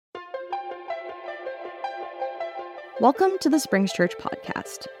Welcome to the Springs Church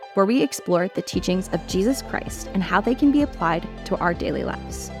podcast, where we explore the teachings of Jesus Christ and how they can be applied to our daily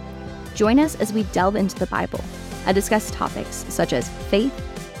lives. Join us as we delve into the Bible and discuss topics such as faith,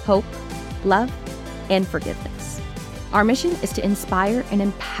 hope, love, and forgiveness. Our mission is to inspire and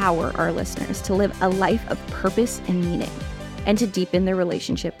empower our listeners to live a life of purpose and meaning, and to deepen their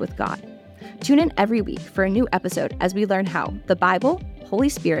relationship with God. Tune in every week for a new episode as we learn how the Bible, Holy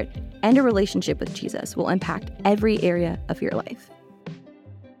Spirit, and a relationship with Jesus will impact every area of your life.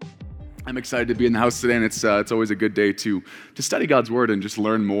 I'm excited to be in the house today, and it's always a good day to study God's Word and just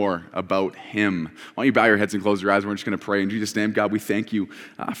learn more about Him. Why don't you bow your heads and close your eyes? We're just going to pray. In Jesus' name, God, we thank you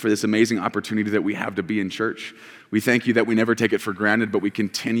for this amazing opportunity that we have to be in church. We thank you that we never take it for granted, but we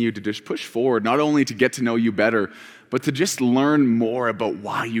continue to just push forward, not only to get to know you better, but to just learn more about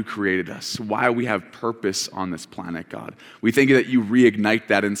why you created us, why we have purpose on this planet, God. We thank you that you reignite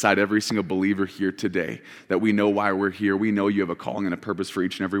that inside every single believer here today, that we know why we're here. We know you have a calling and a purpose for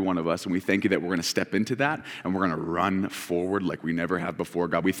each and every one of us, and we thank you that we're going to step into that, and we're going to run forward like we never have before,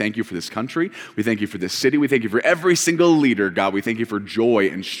 God. We thank you for this country. We thank you for this city. We thank you for every single leader, God. We thank you for joy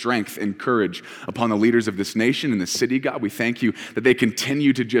and strength and courage upon the leaders of this nation and this city, God. We thank you that they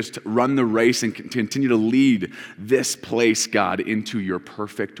continue to just run the race and continue to lead this place, God, into your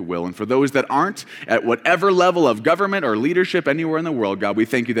perfect will. And for those that aren't at whatever level of government or leadership anywhere in the world, God, we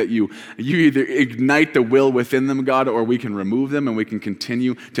thank you that you either ignite the will within them, God, or we can remove them and we can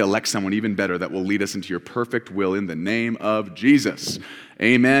continue to elect someone even better that will lead us into your perfect will in the name of Jesus.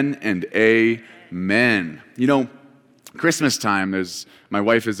 Amen and amen. You know, Christmas time, my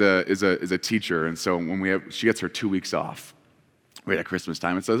wife is a teacher, and so when she gets her 2 weeks off right at Christmas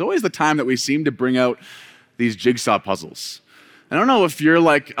time, and so it's always the time that we seem to bring out these jigsaw puzzles. I don't know if you're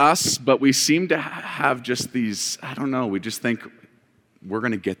like us, but we seem to have just these, I don't know, we just think we're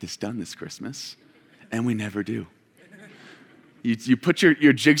going to get this done this Christmas, and we never do. You put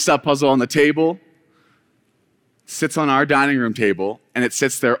your jigsaw puzzle on the table, sits on our dining room table, and it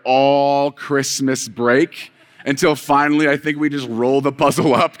sits there all Christmas break until finally I think we just roll the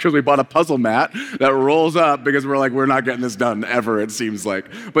puzzle up because we bought a puzzle mat that rolls up because we're like, we're not getting this done ever, it seems like.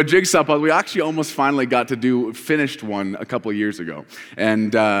 But jigsaw puzzle, we actually almost finally got to finished one a couple of years ago.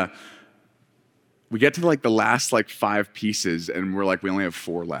 And we get to the last 5 pieces and we're like, we only have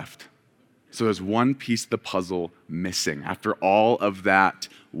 4 left. So there's one piece of the puzzle missing after all of that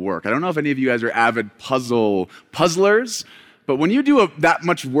work. I don't know if any of you guys are avid puzzlers, but when you do that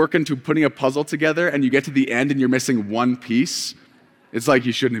much work into putting a puzzle together and you get to the end and you're missing one piece, it's like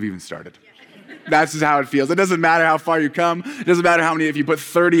you shouldn't have even started. That's just how it feels. It doesn't matter how far you come. It doesn't matter if you put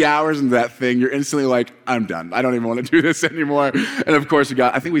 30 hours into that thing, you're instantly like, I'm done. I don't even want to do this anymore. And of course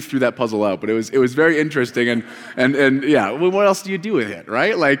I think we threw that puzzle out, but it was very interesting. And yeah, well, what else do you do with it,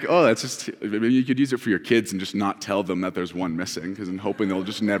 right? That's just, maybe you could use it for your kids and just not tell them that there's one missing because I'm hoping they'll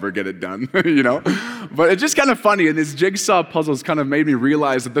just never get it done, you know? But it's just kind of funny. And this jigsaw puzzles kind of made me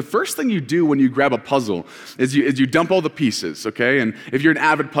realize that the first thing you do when you grab a puzzle is you dump all the pieces, okay? And if you're an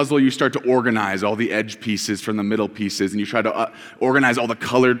avid puzzler, you start to organize all the edge pieces from the middle pieces, and you try to organize all the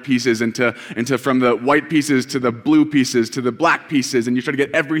colored pieces into from the white pieces to the blue pieces to the black pieces, and you try to get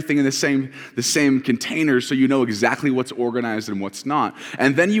everything in the same container so you know exactly what's organized and what's not.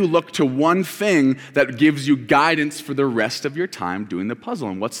 And then you look to one thing that gives you guidance for the rest of your time doing the puzzle.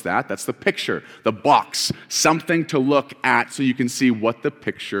 And what's that? That's the picture, the box, something to look at so you can see what the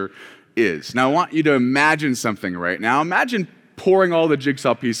picture is. Now I want you to imagine something right now. Imagine pouring all the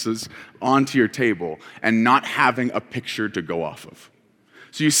jigsaw pieces onto your table and not having a picture to go off of.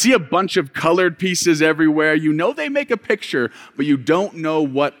 So you see a bunch of colored pieces everywhere. You know they make a picture, but you don't know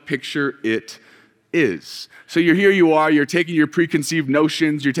what picture it is. So you're taking your preconceived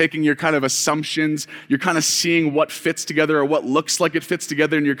notions, you're taking your kind of assumptions, you're kind of seeing what fits together or what looks like it fits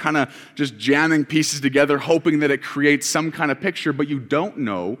together, and you're kind of just jamming pieces together, hoping that it creates some kind of picture, but you don't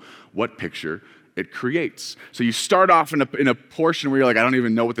know what picture it creates. So you start off in a portion where you're like, I don't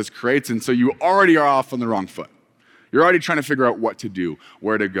even know what this creates, and so you already are off on the wrong foot. You're already trying to figure out what to do,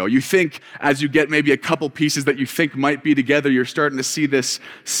 where to go. You think as you get maybe a couple pieces that you think might be together, you're starting to see this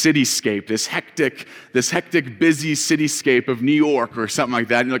cityscape, this hectic, busy cityscape of New York or something like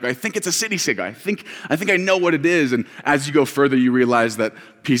that. And you're like, I think it's a cityscape. I think I know what it is. And as you go further, you realize that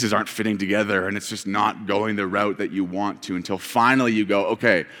pieces aren't fitting together and it's just not going the route that you want to, until finally you go,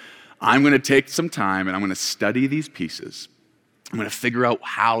 okay, I'm going to take some time and I'm going to study these pieces. I'm going to figure out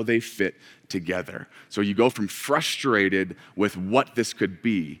how they fit together. So you go from frustrated with what this could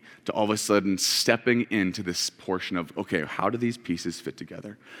be to all of a sudden stepping into this portion of, okay, how do these pieces fit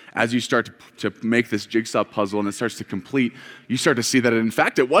together? As you start to make this jigsaw puzzle and it starts to complete, you start to see that in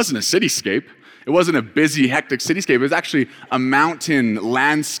fact it wasn't a cityscape. It wasn't a busy, hectic cityscape. It was actually a mountain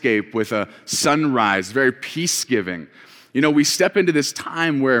landscape with a sunrise, very peace-giving. You know, we step into this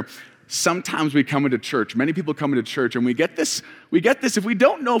time where sometimes we come into church, many people come into church, and we get this, if we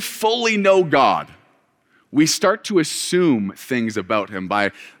don't fully know God, we start to assume things about him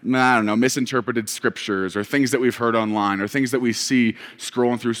by, misinterpreted scriptures or things that we've heard online or things that we see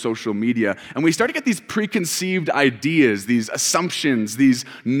scrolling through social media. And we start to get these preconceived ideas, these assumptions, these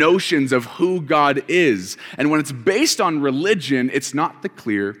notions of who God is. And when it's based on religion, it's not the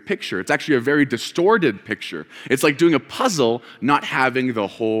clear picture. It's actually a very distorted picture. It's like doing a puzzle, not having the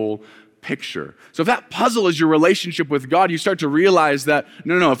whole picture. So if that puzzle is your relationship with God, you start to realize that,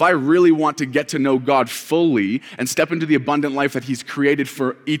 no, if I really want to get to know God fully and step into the abundant life that he's created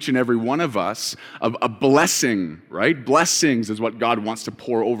for each and every one of us, a blessing, right? Blessings is what God wants to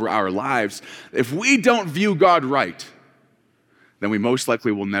pour over our lives. If we don't view God right, then we most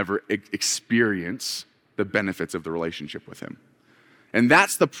likely will never experience the benefits of the relationship with him. And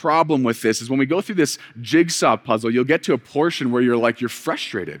that's the problem with this, is when we go through this jigsaw puzzle, you'll get to a portion where you're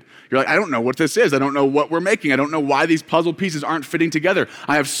frustrated. You're like, I don't know what this is. I don't know what we're making. I don't know why these puzzle pieces aren't fitting together.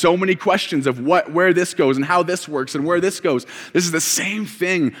 I have so many questions of where this goes and how this works and where this goes. This is the same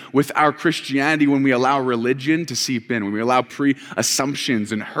thing with our Christianity when we allow religion to seep in, when we allow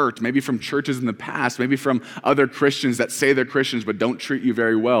pre-assumptions and hurt, maybe from churches in the past, maybe from other Christians that say they're Christians but don't treat you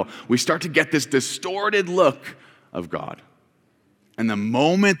very well. We start to get this distorted look of God. And the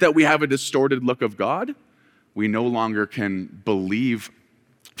moment that we have a distorted look of God, we no longer can believe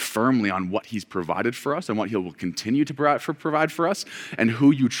firmly on what he's provided for us and what he will continue to provide for us and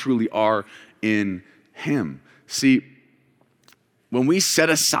who you truly are in him. See, when we set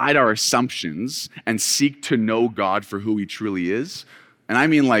aside our assumptions and seek to know God for who he truly is, and I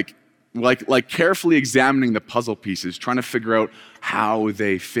mean like carefully examining the puzzle pieces, trying to figure out how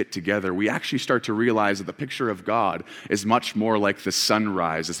they fit together, we actually start to realize that the picture of God is much more like the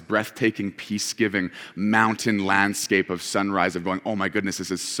sunrise, this breathtaking, peace-giving mountain landscape of sunrise, of going, oh my goodness,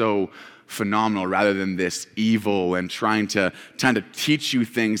 this is so phenomenal, rather than this evil and trying to teach you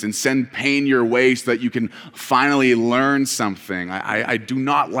things and send pain your way so that you can finally learn something. I do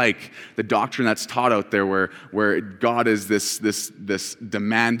not like the doctrine that's taught out there where God is this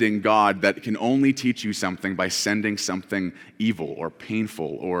demanding God that can only teach you something by sending something evil or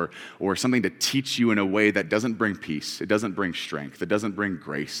painful or something to teach you in a way that doesn't bring peace, it doesn't bring strength, it doesn't bring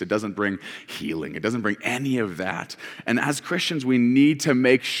grace, it doesn't bring healing, it doesn't bring any of that. And as Christians, we need to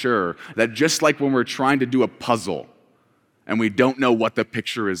make sure that just like when we're trying to do a puzzle and we don't know what the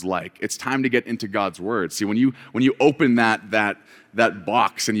picture is like, it's time to get into God's word. See, when you open that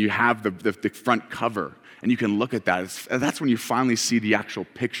box and you have the front cover and you can look at that, that's when you finally see the actual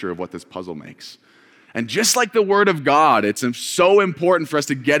picture of what this puzzle makes. And just like the word of God, it's so important for us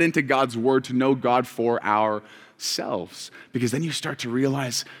to get into God's word, to know God for ourselves, because then you start to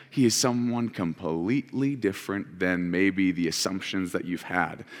realize he is someone completely different than maybe the assumptions that you've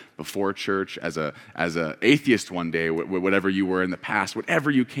had before church, as a atheist one day, whatever you were in the past,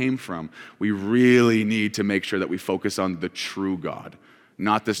 whatever you came from. We really need to make sure that we focus on the true God,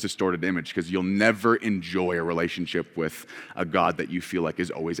 not this distorted image, because you'll never enjoy a relationship with a God that you feel like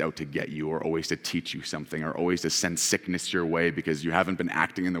is always out to get you, or always to teach you something, or always to send sickness your way because you haven't been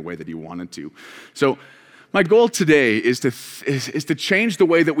acting in the way that you wanted to. So my goal today is to change the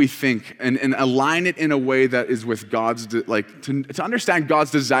way that we think and align it in a way that is with God's, to understand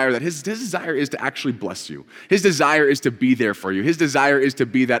God's desire, that his desire is to actually bless you. His desire is to be there for you. His desire is to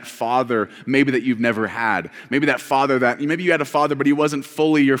be that father maybe that you've never had. Maybe that father maybe you had a father, but he wasn't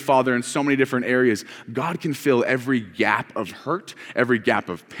fully your father in so many different areas. God can fill every gap of hurt, every gap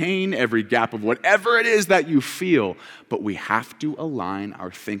of pain, every gap of whatever it is that you feel. But we have to align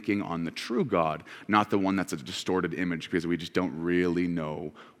our thinking on the true God, not the one that's a distorted image, because we just don't really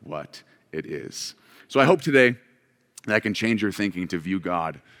know what it is. So I hope today that I can change your thinking to view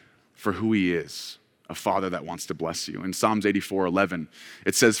God for who he is, a father that wants to bless you. In Psalms 84:11,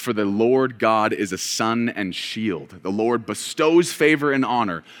 it says, "For the Lord God is a sun and shield. The Lord bestows favor and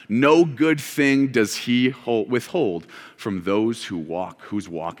honor. No good thing does he withhold from those whose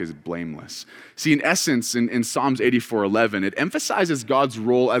walk is blameless." See, in essence, in Psalms 84:11, it emphasizes God's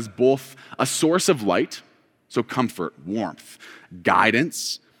role as both a source of light, so comfort, warmth,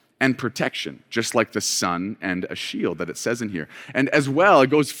 guidance, and protection, just like the sun and a shield that it says in here. And as well, it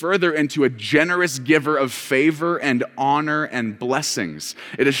goes further into a generous giver of favor and honor and blessings.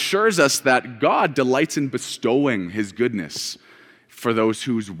 It assures us that God delights in bestowing his goodness for those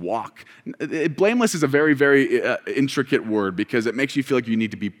whose walk. Blameless is a very, very intricate word because it makes you feel like you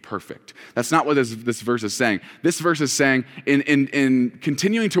need to be perfect. That's not what this verse is saying. This verse is saying in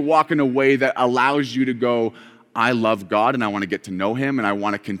continuing to walk in a way that allows you to go, I love God and I want to get to know him and I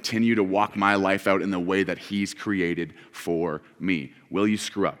want to continue to walk my life out in the way that he's created for me. Will you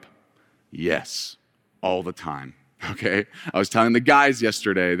screw up? Yes, all the time. Okay, I was telling the guys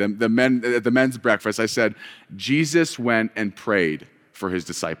yesterday, the men at the men's breakfast, I said, Jesus went and prayed for his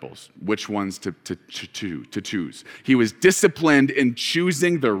disciples, which ones to choose. He was disciplined in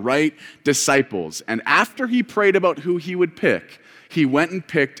choosing the right disciples. And after he prayed about who he would pick, he went and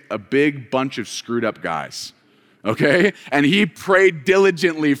picked a big bunch of screwed up guys. Okay, and he prayed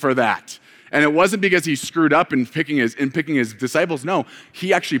diligently for that. And it wasn't because he screwed up in picking his disciples. No,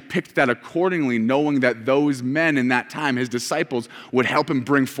 he actually picked that accordingly, knowing that those men in that time, his disciples, would help him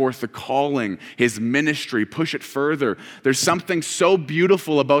bring forth the calling, his ministry, push it further. There's something so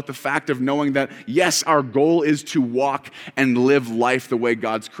beautiful about the fact of knowing that, yes, our goal is to walk and live life the way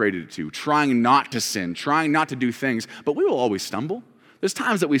God's created it to, trying not to sin, trying not to do things, but we will always stumble. There's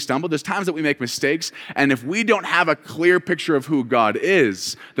times that we stumble, there's times that we make mistakes, and if we don't have a clear picture of who God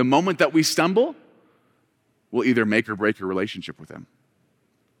is, the moment that we stumble, we'll either make or break your relationship with him.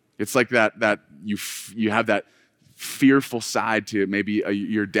 It's like that you have that fearful side to maybe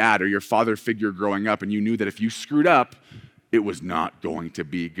your dad or your father figure growing up, and you knew that if you screwed up, it was not going to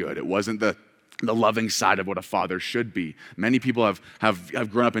be good. It wasn't the loving side of what a father should be. Many people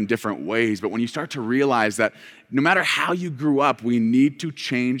have grown up in different ways, but when you start to realize that no matter how you grew up, we need to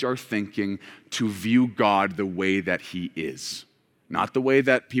change our thinking to view God the way that he is. Not the way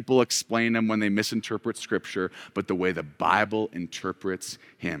that people explain him when they misinterpret scripture, but the way the Bible interprets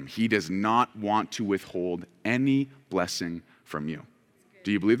him. He does not want to withhold any blessing from you.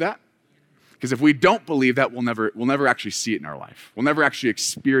 Do you believe that? Because if we don't believe that, we'll never actually see it in our life. We'll never actually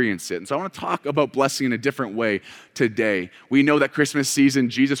experience it. And so I want to talk about blessing in a different way today. We know that Christmas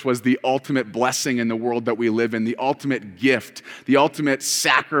season, Jesus was the ultimate blessing in the world that we live in, the ultimate gift, the ultimate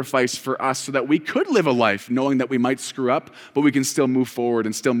sacrifice for us so that we could live a life knowing that we might screw up, but we can still move forward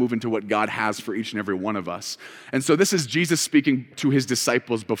and still move into what God has for each and every one of us. And so this is Jesus speaking to his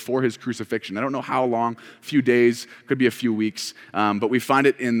disciples before his crucifixion. I don't know how long, a few days, could be a few weeks, but we find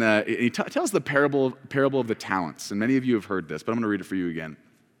it he tells the parable of the talents. And many of you have heard this, but I'm going to read it for you again.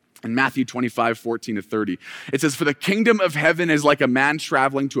 In Matthew 25:14-30, it says, "For the kingdom of heaven is like a man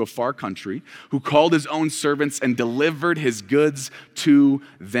traveling to a far country who called his own servants and delivered his goods to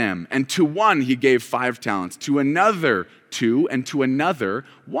them. And to one he gave 5 talents, to another 2, and to another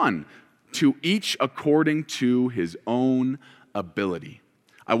 1, to each according to his own ability."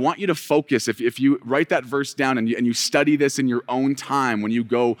 I want you to focus, if you write that verse down and you study this in your own time when you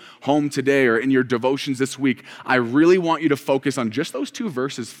go home today or in your devotions this week, I really want you to focus on just those 2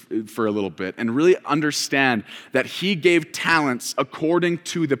 verses for a little bit and really understand that he gave talents according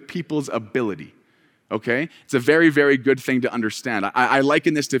to the people's ability, okay? It's a very, very good thing to understand. I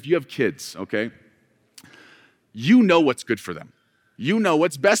liken this to if you have kids, okay? You know what's good for them. You know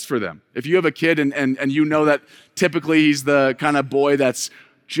what's best for them. If you have a kid and you know that typically he's the kind of boy that's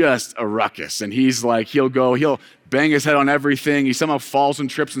just a ruckus. And he's like, he'll bang his head on everything. He somehow falls and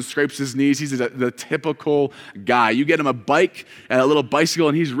trips and scrapes his knees. He's the typical guy. You get him a bike, a little bicycle,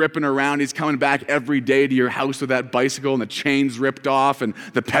 and he's ripping around. He's coming back every day to your house with that bicycle, and the chain's ripped off, and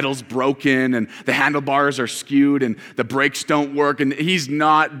the pedal's broken, and the handlebars are skewed, and the brakes don't work, and he's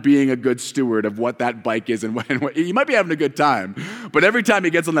not being a good steward of what that bike is. And he might be having a good time, but every time he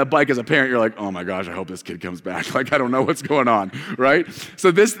gets on that bike as a parent, you're like, oh my gosh, I hope this kid comes back. Like, I don't know what's going on, right?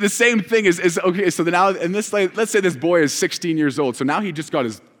 So the same thing is okay. So now, and this, let's say this boy is 16 years old, so now he just got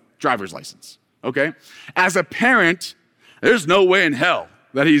his driver's license, okay? As a parent, there's no way in hell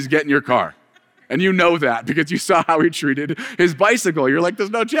that he's getting your car. And you know that because you saw how he treated his bicycle. You're like, there's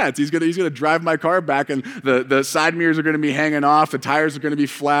no chance. He's gonna drive my car back, and the side mirrors are gonna be hanging off, the tires are gonna be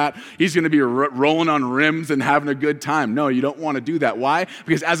flat, he's gonna be rolling on rims and having a good time. No, you don't wanna do that. Why?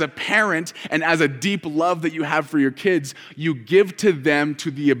 Because as a parent and as a deep love that you have for your kids, you give to them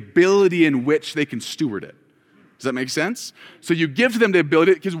to the ability in which they can steward it. Does that make sense? So you give them the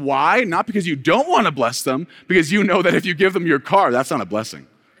ability, because why? Not because you don't want to bless them, because you know that if you give them your car, that's not a blessing.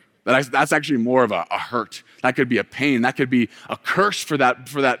 That's actually more of a hurt. That could be a pain. That could be a curse for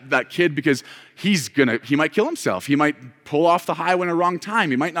that kid, because he might kill himself. He might pull off the highway in a wrong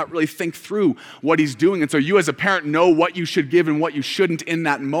time. He might not really think through what he's doing. And so you as a parent know what you should give and what you shouldn't in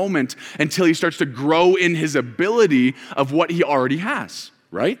that moment until he starts to grow in his ability of what he already has,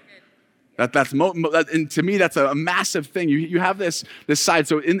 right? And to me, that's a massive thing. You have this side.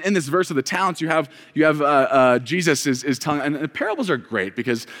 So in this verse of the talents, you have Jesus is telling, and the parables are great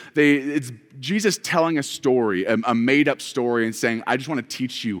because it's Jesus telling a story, a made-up story, and saying, I just want to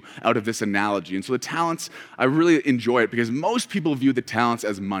teach you out of this analogy. And so the talents, I really enjoy it because most people view the talents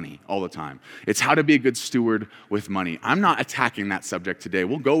as money all the time. It's how to be a good steward with money. I'm not attacking that subject today.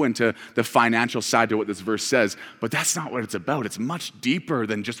 We'll go into the financial side to what this verse says, but that's not what it's about. It's much deeper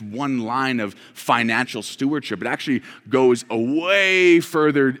than just one line of financial stewardship. It actually goes way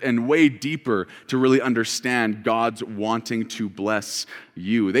further and way deeper to really understand God's wanting to bless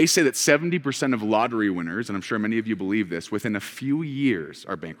you. They say that 70% of lottery winners, and I'm sure many of you believe this, within a few years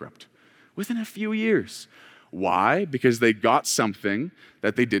are bankrupt. Within a few years. Why? Because they got something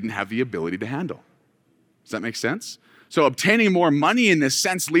that they didn't have the ability to handle. Does that make sense? So obtaining more money in this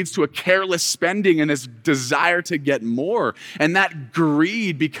sense leads to a careless spending and this desire to get more. And that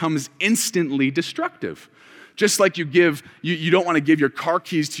greed becomes instantly destructive. Just like you don't want to give your car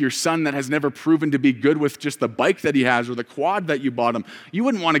keys to your son that has never proven to be good with just the bike that he has or the quad that you bought him. You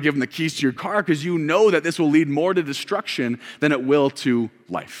wouldn't want to give him the keys to your car because you know that this will lead more to destruction than it will to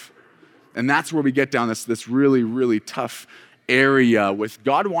life. And that's where we get down this really, really tough area with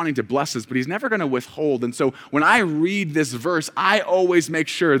God wanting to bless us, but he's never going to withhold. And so when I read this verse, I always make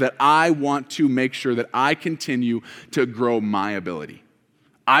sure that I want to make sure that I continue to grow my ability.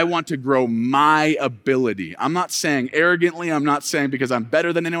 I want to grow my ability. I'm not saying arrogantly. I'm not saying because I'm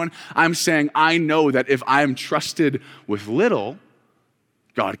better than anyone. I'm saying I know that if I am trusted with little,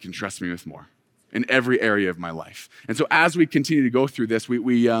 God can trust me with more in every area of my life. And so as we continue to go through this,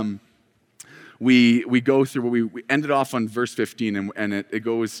 we go through what we ended off on verse 15, and it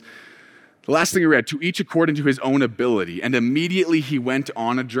goes, the last thing we read, to each according to his own ability. And immediately he went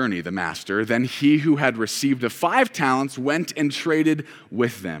on a journey, the master. Then he who had received the 5 talents went and traded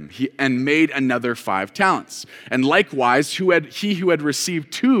with them and made another 5 talents. And likewise, he who had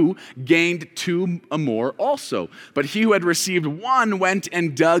received 2 gained 2 more also. But he who had received 1 went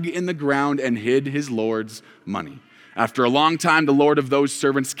and dug in the ground and hid his Lord's money. After a long time, the Lord of those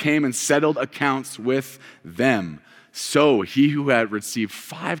servants came and settled accounts with them. So he who had received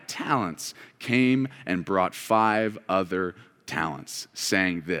 5 talents came and brought 5 other talents,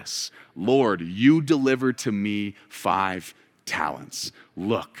 saying this, Lord, you delivered to me 5 talents.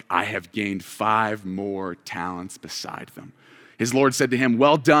 Look, I have gained 5 more talents beside them. His Lord said to him,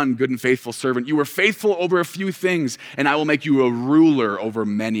 well done, good and faithful servant. You were faithful over a few things, and I will make you a ruler over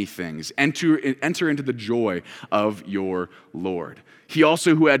many things. Enter into the joy of your Lord. He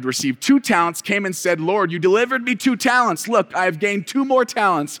also, who had received 2 talents, came and said, Lord, you delivered me 2 talents. Look, I have gained 2 more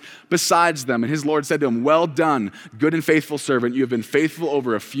talents besides them. And his Lord said to him, well done, good and faithful servant. You have been faithful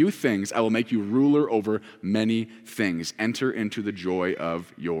over a few things. I will make you ruler over many things. Enter into the joy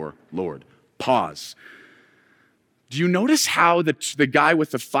of your Lord. Pause. Do you notice how the guy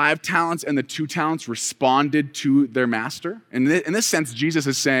with the 5 talents and the 2 talents responded to their master? In this sense, Jesus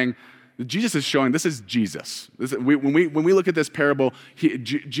is showing this is Jesus. When we look at this parable,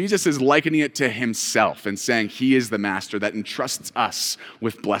 Jesus is likening it to himself and saying he is the master that entrusts us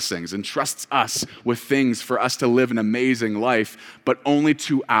with blessings, entrusts us with things for us to live an amazing life, but only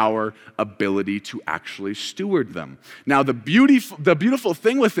to our ability to actually steward them. Now, the beautiful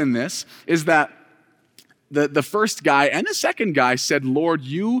thing within this is that the first guy and the second guy said, Lord,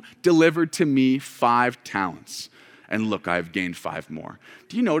 you delivered to me 5 talents. And look, I've gained 5 more.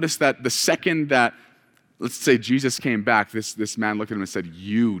 Do you notice that the second that, let's say Jesus came back, this man looked at him and said,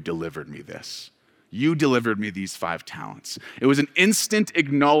 you delivered me this. You delivered me these 5 talents. It was an instant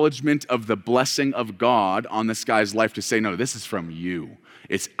acknowledgement of the blessing of God on this guy's life to say, no, this is from you.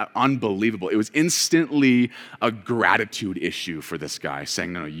 It's unbelievable. It was instantly a gratitude issue for this guy,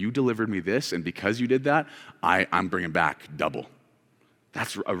 saying, no, you delivered me this, and because you did that, I'm bringing back double.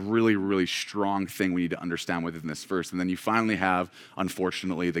 That's a really, really strong thing we need to understand within this verse. And then you finally have,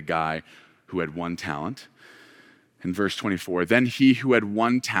 unfortunately, the guy who had 1 talent. In verse 24, then he who had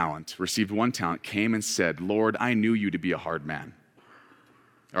 1 talent, received 1 talent, came and said, Lord, I knew you to be a hard man.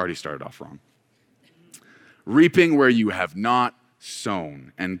 I already started off wrong. Reaping where you have not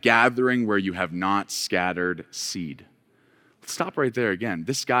sown, and gathering where you have not scattered seed. Stop right there again.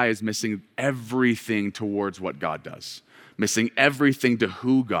 This guy is missing everything towards what God does. Missing everything to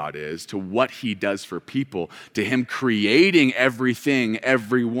who God is, to what he does for people, to him creating everything,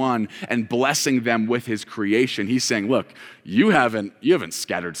 everyone, and blessing them with his creation. He's saying, look, you haven't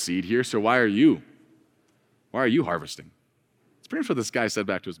scattered seed here, so why are you harvesting? It's pretty much what this guy said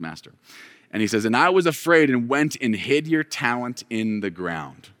back to his master. And he says, and I was afraid and went and hid your talent in the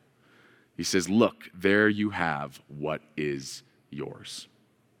ground. He says, look, there you have what is yours.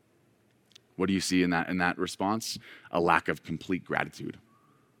 What do you see in that response? A lack of complete gratitude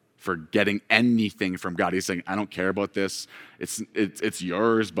for getting anything from God. He's saying, I don't care about this. It's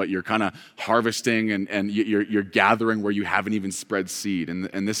yours, but you're kind of harvesting and you're gathering where you haven't even spread seed.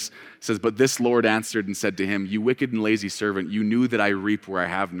 And this says, but this Lord answered and said to him, you wicked and lazy servant, you knew that I reap where I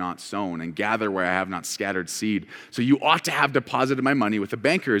have not sown and gather where I have not scattered seed. So you ought to have deposited my money with the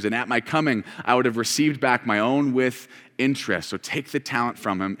bankers, and at my coming, I would have received back my own with interest. So take the talent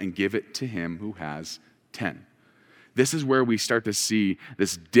from him and give it to him who has 10. This is where we start to see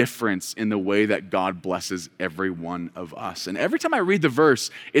this difference in the way that God blesses every one of us. And every time I read the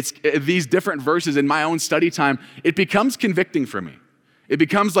verse, it's these different verses in my own study time, it becomes convicting for me. It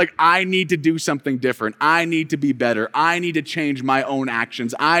becomes like, I need to do something different. I need to be better. I need to change my own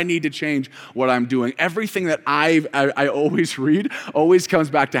actions. I need to change what I'm doing. Everything that I always read always comes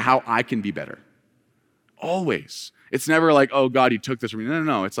back to how I can be better. Always. It's never like, oh, God, you took this from me.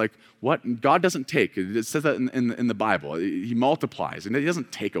 No. It's like, what? God doesn't take. It says that in the Bible. He multiplies, and he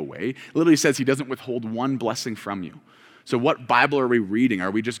doesn't take away. It literally says he doesn't withhold one blessing from you. So what Bible are we reading?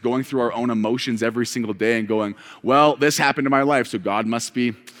 Are we just going through our own emotions every single day and going, well, this happened in my life, so God must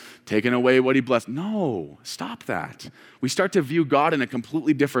be taking away what he blessed? No, stop that. We start to view God in a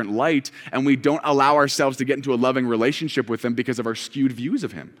completely different light, and we don't allow ourselves to get into a loving relationship with him because of our skewed views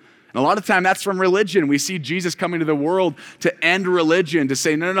of him. And a lot of time that's from religion. We see Jesus coming to the world to end religion, to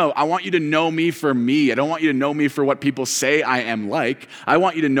say, no, I want you to know me for me. I don't want you to know me for what people say I am like. I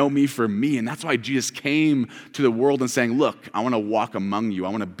want you to know me for me. And that's why Jesus came to the world and saying, look, I want to walk among you. I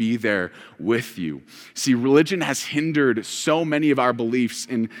want to be there with you. See, religion has hindered so many of our beliefs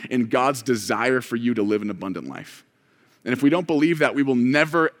in God's desire for you to live an abundant life. And if we don't believe that, we will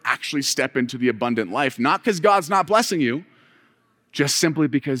never actually step into the abundant life, not because God's not blessing you, just simply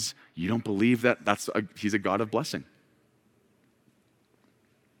because you don't believe that he's a God of blessing.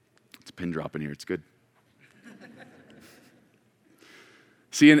 It's a pin drop in here. It's good.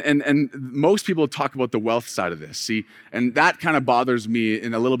 See, and most people talk about the wealth side of this. See, and that kind of bothers me,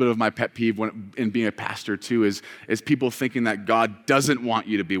 and a little bit of my pet peeve in being a pastor too, is people thinking that God doesn't want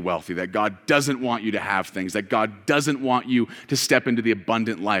you to be wealthy, that God doesn't want you to have things, that God doesn't want you to step into the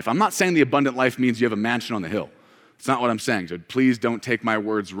abundant life. I'm not saying the abundant life means you have a mansion on the hill. It's not what I'm saying, so please don't take my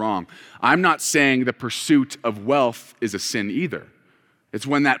words wrong. I'm not saying the pursuit of wealth is a sin either. It's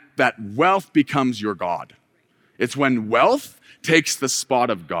when that wealth becomes your God. It's when wealth takes the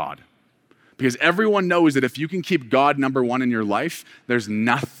spot of God. Because everyone knows that if you can keep God number one in your life, there's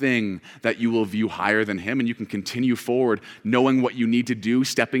nothing that you will view higher than him, and you can continue forward knowing what you need to do,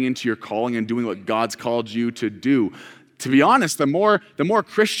 stepping into your calling and doing what God's called you to do. To be honest, the more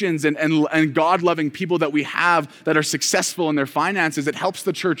Christians and God-loving people that we have that are successful in their finances, it helps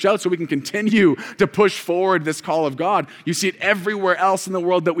the church out so we can continue to push forward this call of God. You see it everywhere else in the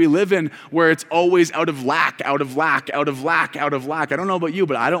world that we live in, where it's always out of lack, out of lack, out of lack, out of lack. I don't know about you,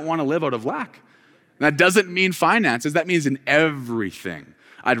 but I don't want to live out of lack. And that doesn't mean finances. That means in everything.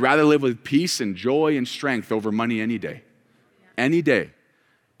 I'd rather live with peace and joy and strength over money any day. Any day.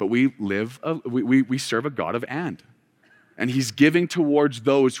 But we serve a God of and. And he's giving towards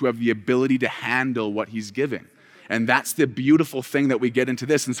those who have the ability to handle what he's giving. And that's the beautiful thing that we get into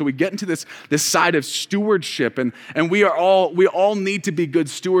this. And so we get into this side of stewardship, and we all need to be good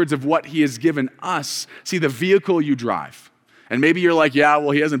stewards of what he has given us. See, the vehicle you drive. And maybe you're like, yeah,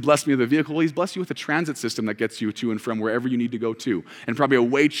 well, he hasn't blessed me with a vehicle. Well, he's blessed you with a transit system that gets you to and from wherever you need to go to. And probably a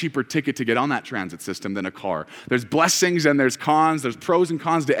way cheaper ticket to get on that transit system than a car. There's blessings and there's cons. There's pros and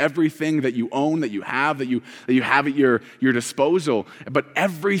cons to everything that you own, that you have at your disposal. But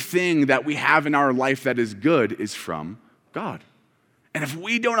everything that we have in our life that is good is from God. And if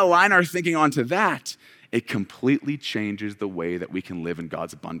we don't align our thinking onto that, it completely changes the way that we can live in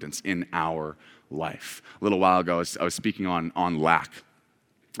God's abundance in our life. A little while ago, I was speaking on lack.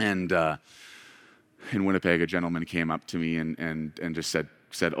 And in Winnipeg, a gentleman came up to me and just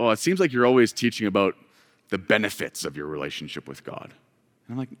said, oh, it seems like you're always teaching about the benefits of your relationship with God.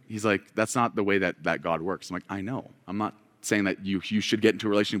 And he's like, that's not the way that God works. I'm like, I know. I'm not saying that you should get into a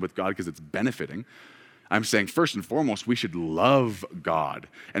relationship with God because it's benefiting. I'm saying first and foremost, we should love God.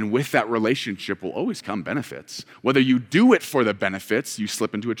 And with that relationship will always come benefits. Whether you do it for the benefits, you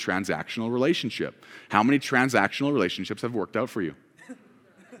slip into a transactional relationship. How many transactional relationships have worked out for you?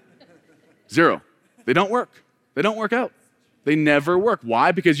 0. They don't work. They don't work out. They never work.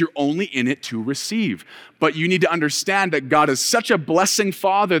 Why? Because you're only in it to receive. But you need to understand that God is such a blessing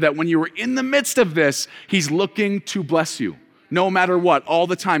Father that when you were in the midst of this, he's looking to bless you, no matter what, all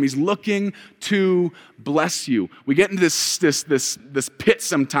the time. He's looking to bless you. We get into this pit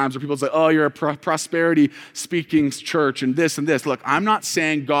sometimes where people say, oh, you're a prosperity speaking church and this and this. Look, I'm not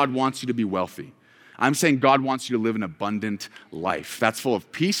saying God wants you to be wealthy. I'm saying God wants you to live an abundant life. That's full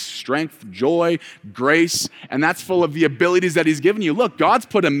of peace, strength, joy, grace, and that's full of the abilities that he's given you. Look, God's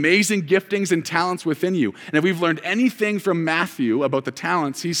put amazing giftings and talents within you. And if we've learned anything from Matthew about the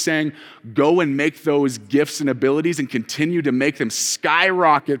talents, he's saying, go and make those gifts and abilities and continue to make them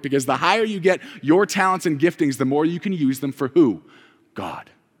skyrocket, because the higher you get your talents and giftings, the more you can use them for who?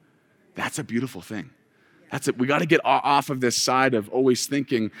 God. That's a beautiful thing. That's it. We got to get off of this side of always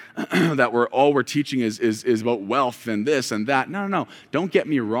thinking that all we're teaching is about wealth and this and that. No. Don't get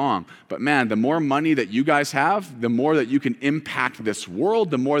me wrong. But man, the more money that you guys have, the more that you can impact this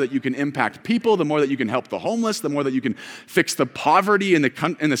world, the more that you can impact people, the more that you can help the homeless, the more that you can fix the poverty in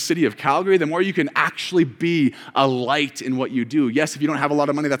the city of Calgary, the more you can actually be a light in what you do. Yes, if you don't have a lot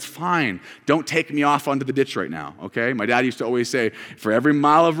of money, that's fine. Don't take me off onto the ditch right now, okay? My dad used to always say, for every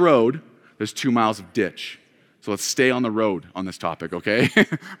mile of road, there's 2 miles of ditch. So let's stay on the road on this topic, okay?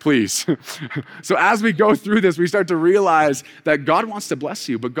 Please. So as we go through this, we start to realize that God wants to bless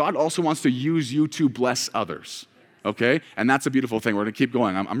you, but God also wants to use you to bless others, okay? And that's a beautiful thing. We're going to keep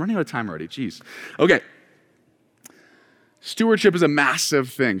going. I'm running out of time already. Jeez. Okay. Stewardship is a massive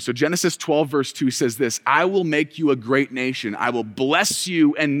thing. So Genesis 12 verse 2 says this, I will make you a great nation. I will bless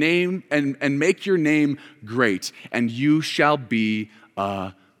you and make your name great, and you shall be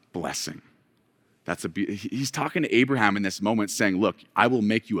a blessing. He's talking to Abraham in this moment saying, look, I will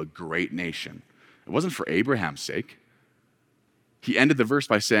make you a great nation. It wasn't for Abraham's sake. He ended the verse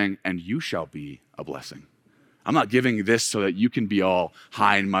by saying, and you shall be a blessing. I'm not giving this so that you can be all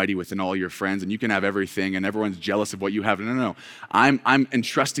high and mighty within all your friends and you can have everything and everyone's jealous of what you have. No. I'm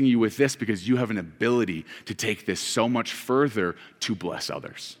entrusting you with this because you have an ability to take this so much further to bless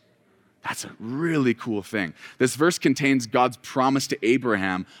others. That's a really cool thing. This verse contains God's promise to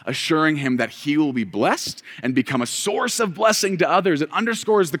Abraham, assuring him that he will be blessed and become a source of blessing to others. It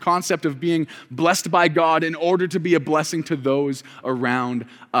underscores the concept of being blessed by God in order to be a blessing to those around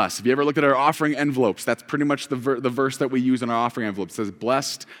us. If you ever looked at our offering envelopes, that's pretty much the verse that we use in our offering envelopes. It says,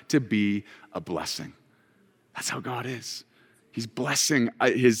 blessed to be a blessing. That's how God is. He's blessing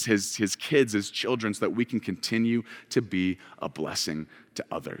his kids, his children, so that we can continue to be a blessing to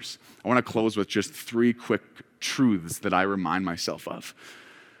others. I want to close with just 3 quick truths that I remind myself of.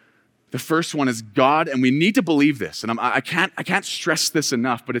 The first one is God, and we need to believe this, and I can't stress this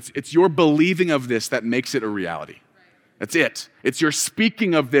enough, but it's your believing of this that makes it a reality. That's it. It's your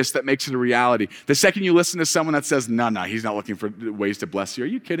speaking of this that makes it a reality. The second you listen to someone that says, no, he's not looking for ways to bless you. Are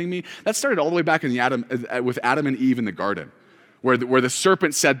you kidding me? That started all the way back with Adam and Eve in the garden, where the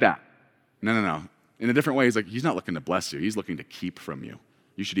serpent said that. No. In a different way, he's like, he's not looking to bless you. He's looking to keep from you.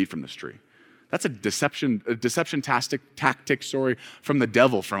 You should eat from this tree. That's a deception tactic, from the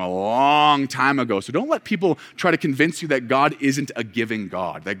devil from a long time ago. So don't let people try to convince you that God isn't a giving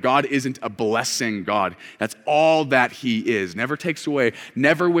God, that God isn't a blessing God. That's all that he is. Never takes away,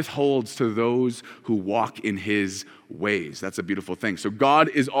 never withholds to those who walk in his ways. That's a beautiful thing. So God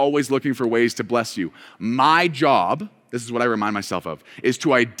is always looking for ways to bless you. My job, this is what I remind myself of, is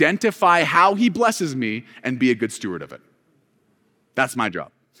to identify how he blesses me and be a good steward of it. That's my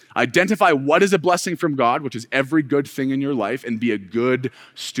job. Identify what is a blessing from God, which is every good thing in your life, and be a good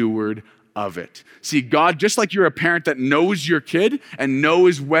steward of it. See, God, just like you're a parent that knows your kid and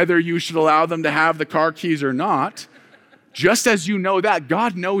knows whether you should allow them to have the car keys or not, just as you know that,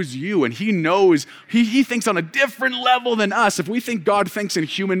 God knows you, and he knows, he thinks on a different level than us. If we think God thinks in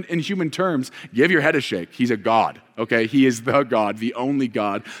human terms, give your head a shake. He's a God, okay? He is the God, the only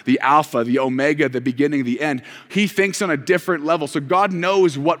God, the Alpha, the Omega, the beginning, the end. He thinks on a different level. So God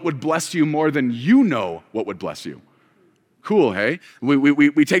knows what would bless you more than you know what would bless you. Cool, hey?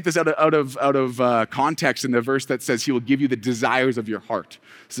 We take this out of context in the verse that says he will give you the desires of your heart.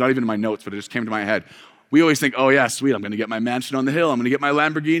 It's not even in my notes, but it just came to my head. We always think, oh yeah, sweet, I'm going to get my mansion on the hill. I'm going to get my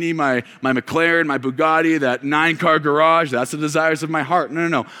Lamborghini, my McLaren, my Bugatti, that 9-car garage. That's the desires of my heart.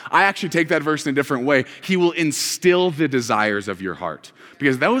 No. I actually take that verse in a different way. He will instill the desires of your heart,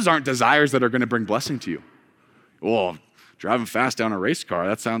 because those aren't desires that are going to bring blessing to you. Well, driving fast down a race car,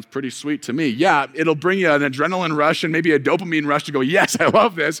 that sounds pretty sweet to me. Yeah, it'll bring you an adrenaline rush and maybe a dopamine rush to go, yes, I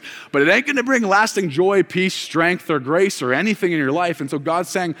love this, but it ain't going to bring lasting joy, peace, strength, or grace, or anything in your life. And so God's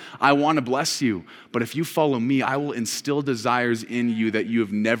saying, I want to bless you, but if you follow me, I will instill desires in you that you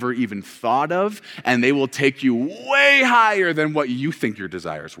have never even thought of, and they will take you way higher than what you think your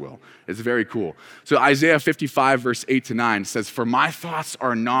desires will. It's very cool. So Isaiah 55, verse 8-9 says, for my thoughts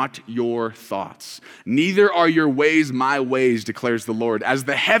are not your thoughts, neither are your ways my ways, declares the Lord. As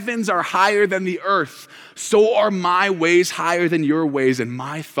the heavens are higher than the earth, so are my ways higher than your ways, and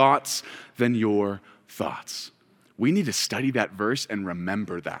my thoughts than your thoughts. We need to study that verse and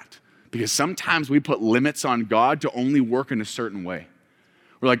remember that, because sometimes we put limits on God to only work in a certain way.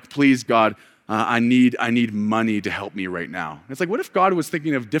 We're like, please, God, I need money to help me right now. And it's like, what if God was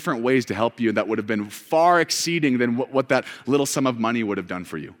thinking of different ways to help you and that would have been far exceeding than what that little sum of money would have done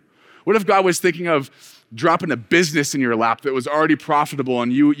for you? What if God was thinking of dropping a business in your lap that was already profitable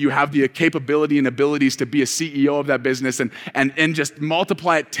and you have the capability and abilities to be a CEO of that business and just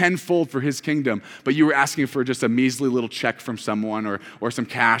multiply it tenfold for his kingdom, but you were asking for just a measly little check from someone or some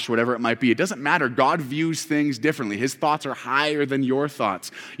cash, whatever it might be. It doesn't matter. God views things differently. His thoughts are higher than your thoughts.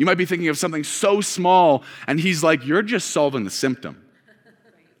 You might be thinking of something so small and he's like, you're just solving the symptom.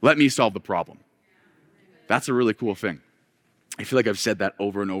 Let me solve the problem. That's a really cool thing. I feel like I've said that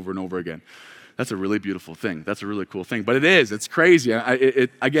over and over and over again. That's a really beautiful thing. That's a really cool thing. But it's crazy.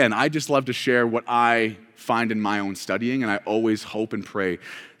 Again, I just love to share what I find in my own studying, and I always hope and pray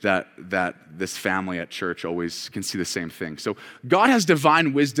that this family at church always can see the same thing. So God has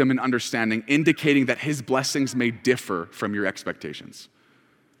divine wisdom and understanding, indicating that his blessings may differ from your expectations.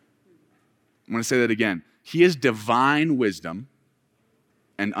 I'm going to say that again. He has divine wisdom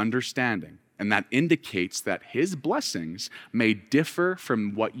and understanding, and that indicates that his blessings may differ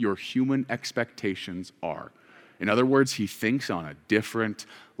from what your human expectations are. In other words, he thinks on a different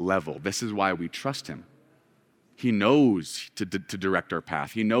level. This is why we trust him. He knows to direct our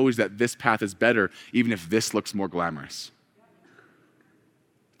path. He knows that this path is better, even if this looks more glamorous.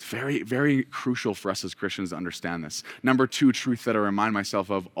 It's very, very crucial for us as Christians to understand this. Number 2 truth that I remind myself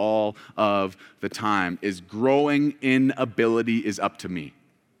of all of the time is growing in ability is up to me.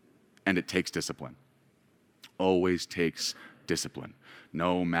 And it takes discipline. Always takes discipline,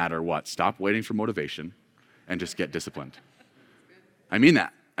 no matter what. Stop waiting for motivation and just get disciplined. I mean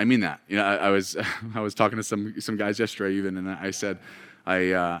that. You know, I was talking to some guys yesterday even, and I said,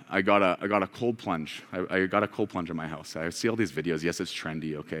 I got a cold plunge. I got a cold plunge in my house. I see all these videos. Yes, it's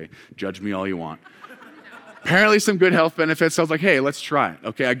trendy, okay? Judge me all you want. Apparently some good health benefits. I was like, hey, let's try it.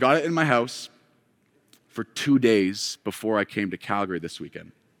 Okay, I got it in my house for 2 days before I came to Calgary this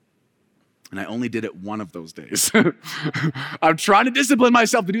weekend. And I only did it one of those days. I'm trying to discipline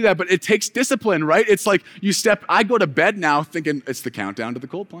myself to do that, but it takes discipline, right? It's like I go to bed now thinking it's the countdown to the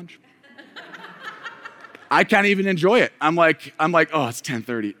cold plunge. I can't even enjoy it. I'm like, oh, it's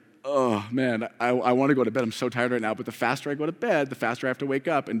 10:30. Oh man, I want to go to bed. I'm so tired right now, but the faster I go to bed, the faster I have to wake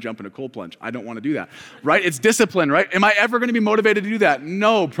up and jump in a cold plunge. I don't want to do that, right? It's discipline, right? Am I ever going to be motivated to do that?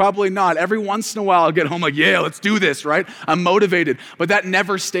 No, probably not. Every once in a while I'll get home like, yeah, let's do this, right? I'm motivated, but that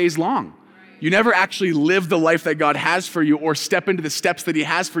never stays long. You never actually live the life that God has for you or step into the steps that he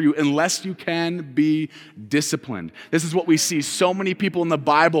has for you unless you can be disciplined. This is what we see. So many people in the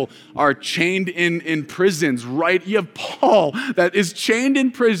Bible are chained in prisons, right? You have Paul that is chained in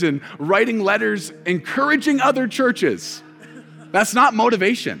prison, writing letters, encouraging other churches. That's not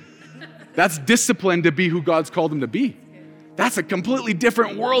motivation. That's discipline to be who God's called him to be. That's a completely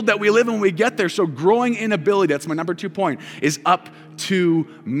different world that we live in when we get there. So growing in ability, that's my number 2 point, is up to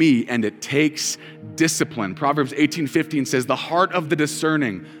me, and it takes discipline. Proverbs 18:15 says, the heart of the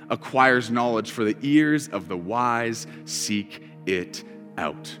discerning acquires knowledge, for the ears of the wise seek it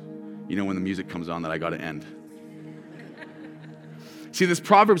out. You know when the music comes on that I got to end. See, this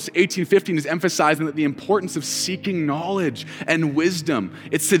Proverbs 18:15 is emphasizing that the importance of seeking knowledge and wisdom.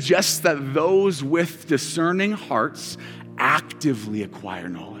 It suggests that those with discerning hearts actively acquire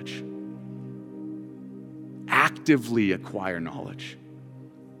knowledge. Actively acquire knowledge.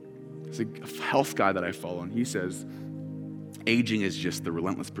 There's a health guy that I follow, and he says, aging is just the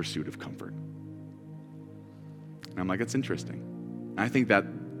relentless pursuit of comfort. And I'm like, that's interesting. And I think that,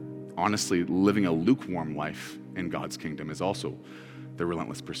 honestly, living a lukewarm life in God's kingdom is also the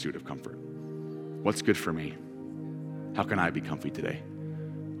relentless pursuit of comfort. What's good for me? How can I be comfy today?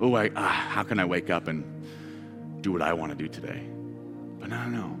 How can I wake up and do what I want to do today? But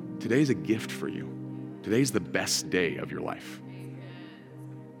no. Today's a gift for you. Today's the best day of your life.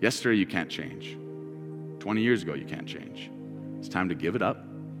 Yesterday you can't change. 20 years ago you can't change. It's time to give it up,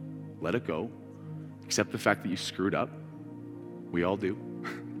 let it go, accept the fact that you screwed up. We all do.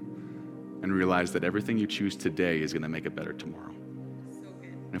 And realize that everything you choose today is going to make it better tomorrow.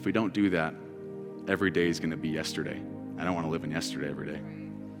 And if we don't do that, every day is going to be yesterday. I don't want to live in yesterday every day.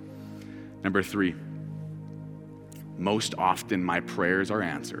 Number 3, most often my prayers are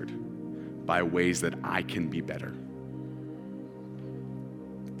answered by ways that I can be better.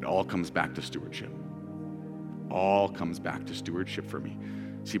 It all comes back to stewardship. All comes back to stewardship for me.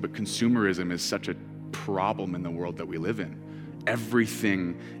 See, but consumerism is such a problem in the world that we live in.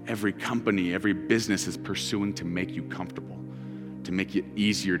 Everything, every company, every business is pursuing to make you comfortable, to make it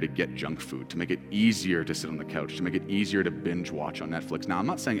easier to get junk food, to make it easier to sit on the couch, to make it easier to binge watch on Netflix. Now, I'm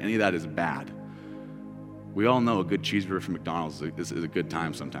not saying any of that is bad. We all know a good cheeseburger from McDonald's is a good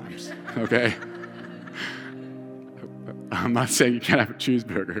time sometimes, okay? I'm not saying you can't have a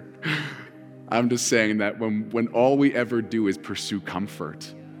cheeseburger. I'm just saying that when all we ever do is pursue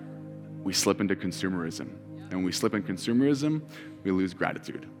comfort, we slip into consumerism. And when we slip in consumerism, we lose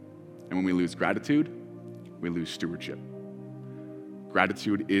gratitude. And when we lose gratitude, we lose stewardship.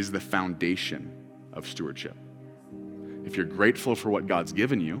 Gratitude is the foundation of stewardship. If you're grateful for what God's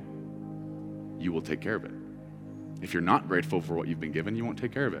given you, you will take care of it. If you're not grateful for what you've been given, you won't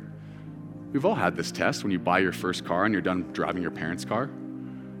take care of it. We've all had this test when you buy your first car and you're done driving your parents' car.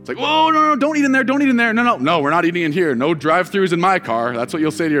 It's like, whoa, no, don't eat in there, don't eat in there. No, we're not eating in here. No drive-thrus in my car. That's what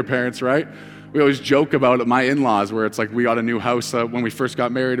you'll say to your parents, right? We always joke about my in-laws where it's like we got a new house when we first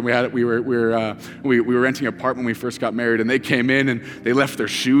got married, and we were renting an apartment when we first got married, and they came in and they left their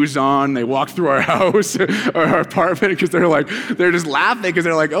shoes on. They walked through our house or our apartment because they're just laughing because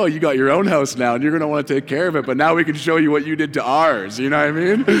they're like, oh, you got your own house now and you're gonna want to take care of it, but now we can show you what you did to ours. You know what I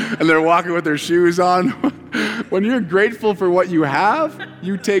mean? And they're walking with their shoes on. When you're grateful for what you have,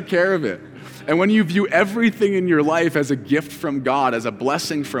 you take care of it. And when you view everything in your life as a gift from God, as a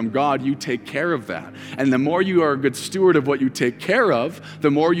blessing from God, you take care of that. And the more you are a good steward of what you take care of,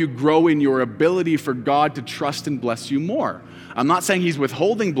 the more you grow in your ability for God to trust and bless you more. I'm not saying he's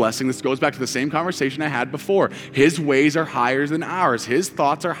withholding blessing. This goes back to the same conversation I had before. His ways are higher than ours. His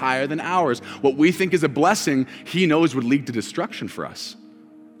thoughts are higher than ours. What we think is a blessing, he knows would lead to destruction for us.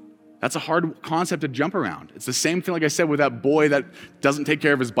 That's a hard concept to jump around. It's the same thing, like I said, with that boy that doesn't take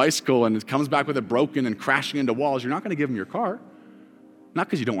care of his bicycle and comes back with it broken and crashing into walls. You're not going to give him your car. Not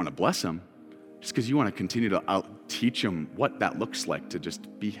because you don't want to bless him, just because you want to continue to teach him what that looks like to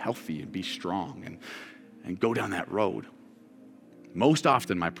just be healthy and be strong and go down that road. Most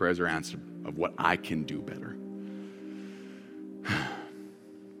often, my prayers are answered of what I can do better.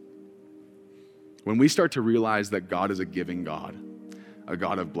 When we start to realize that God is a giving God, a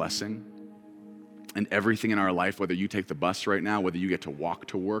God of blessing, and everything in our life, whether you take the bus right now, whether you get to walk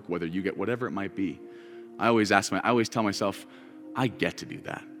to work, whether you get whatever it might be, I always tell myself, I get to do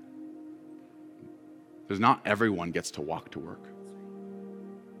that. Because not everyone gets to walk to work.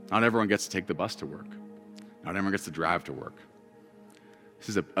 Not everyone gets to take the bus to work. Not everyone gets to drive to work. This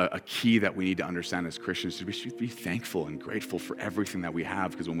is a key that we need to understand as Christians. We should be thankful and grateful for everything that we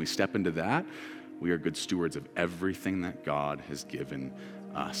have, because when we step into that, we are good stewards of everything that God has given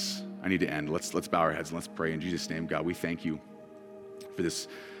us. I need to end. Let's bow our heads and let's pray. In Jesus' name, God, we thank you for this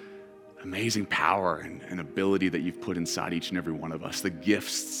amazing power and ability that you've put inside each and every one of us. The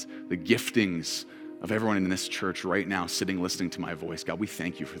gifts, the giftings of everyone in this church right now sitting listening to my voice. God, we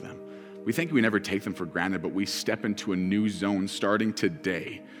thank you for them. We think we never take them for granted, but we step into a new zone starting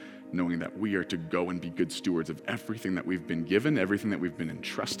today, knowing that we are to go and be good stewards of everything that we've been given, everything that we've been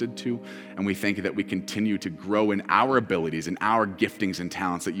entrusted to. And we thank you that we continue to grow in our abilities and our giftings and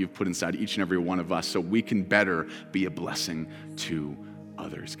talents that you've put inside each and every one of us so we can better be a blessing to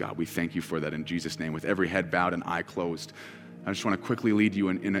others. God, we thank you for that in Jesus' name. With every head bowed and eye closed, I just want to quickly lead you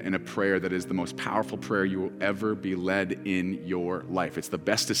in a prayer that is the most powerful prayer you will ever be led in your life. It's the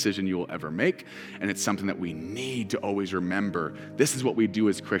best decision you will ever make, and it's something that we need to always remember. This is what we do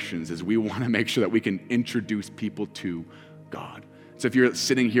as Christians, is we want to make sure that we can introduce people to God. So if you're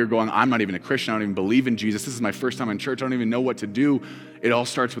sitting here going, I'm not even a Christian, I don't even believe in Jesus, this is my first time in church, I don't even know what to do, it all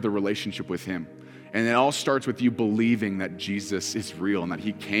starts with a relationship with him. And it all starts with you believing that Jesus is real and that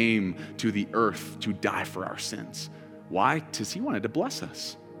he came to the earth to die for our sins. Why? Because he wanted to bless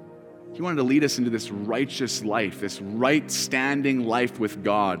us. He wanted to lead us into this righteous life, this right standing life with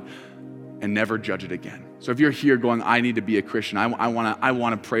God, and never judge it again. So if you're here going, I need to be a Christian, I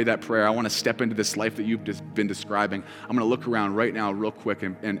want to pray that prayer, I want to step into this life that you've just been describing, I'm going to look around right now real quick,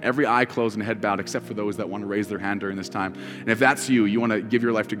 and every eye closed and head bowed, except for those that want to raise their hand during this time. And if that's you want to give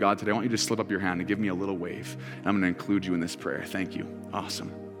your life to God today, I want you to just slip up your hand and give me a little wave. And I'm going to include you in this prayer. Thank you.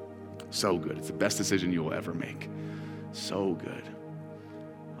 Awesome. So good. It's the best decision you will ever make. So good.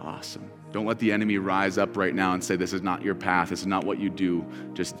 Awesome. Don't let the enemy rise up right now and say, this is not your path, this is not what you do.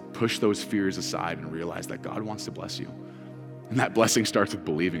 Just push those fears aside and realize that God wants to bless you. And that blessing starts with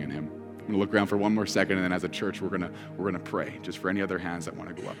believing in him. I'm going to look around for one more second, and then as a church, we're going to pray, just for any other hands that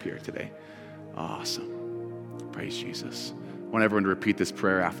want to go up here today. Awesome. Praise Jesus. I want everyone to repeat this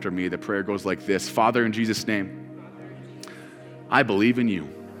prayer after me. The prayer goes like this. Father, in Jesus' name, I believe in you.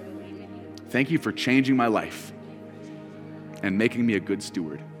 Thank you for changing my life and making me a good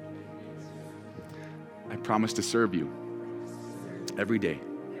steward. I promise to serve you every day,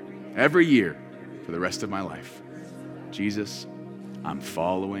 every year, for the rest of my life. Jesus, I'm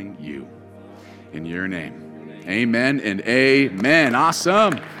following you. In your name, amen and amen.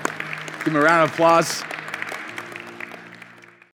 Awesome. Give him a round of applause.